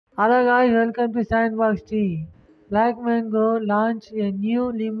Hello guys, welcome to SandBox Tea. Blockman Go launched a new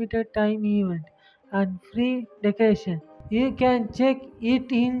limited time event and free decoration. You can check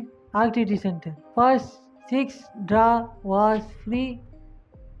it in Activity Center. First 6 draw was free,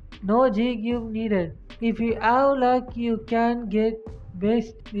 no GQ needed. If you have luck, you can get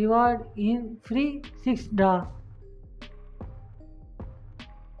best reward in free 6 draw.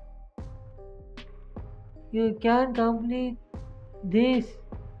 You can complete this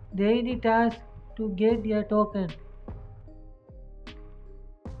daily task to get a token.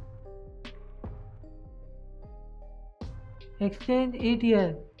 Exchange it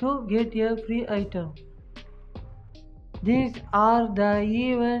here to get a free item. These are the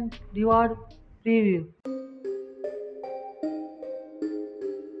event reward preview.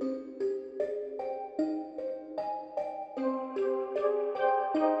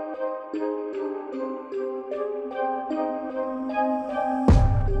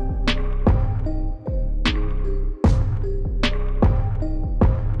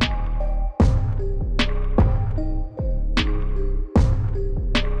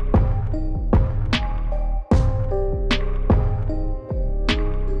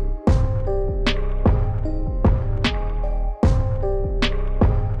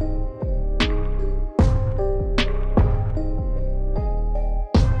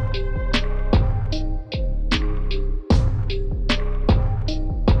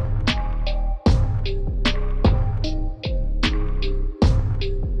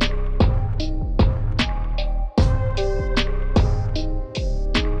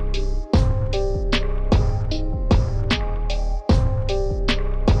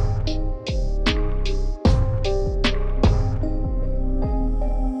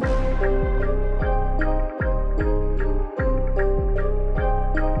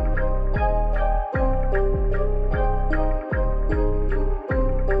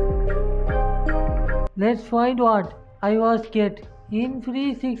 Let's find what I was get in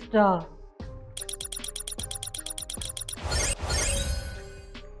free 6 star.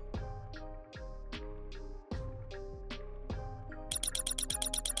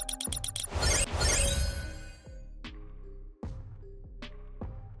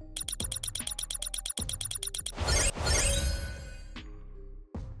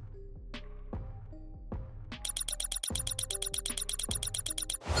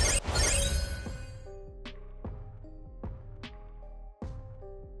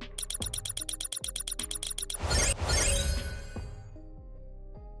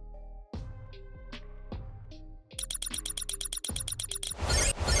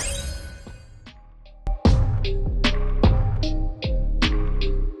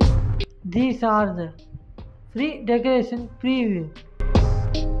 These are the free decoration preview.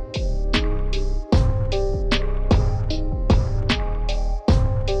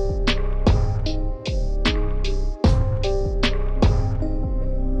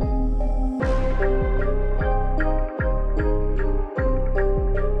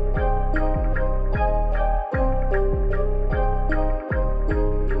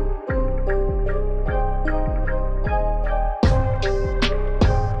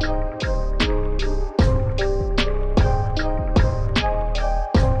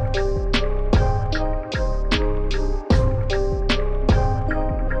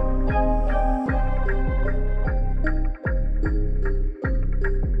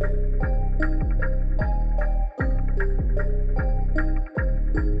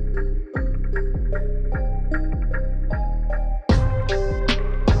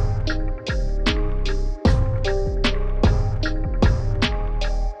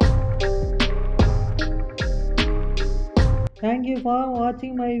 Thank you for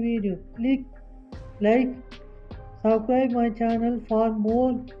watching my video. Click like, subscribe my channel for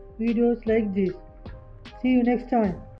more videos like this. See you next time.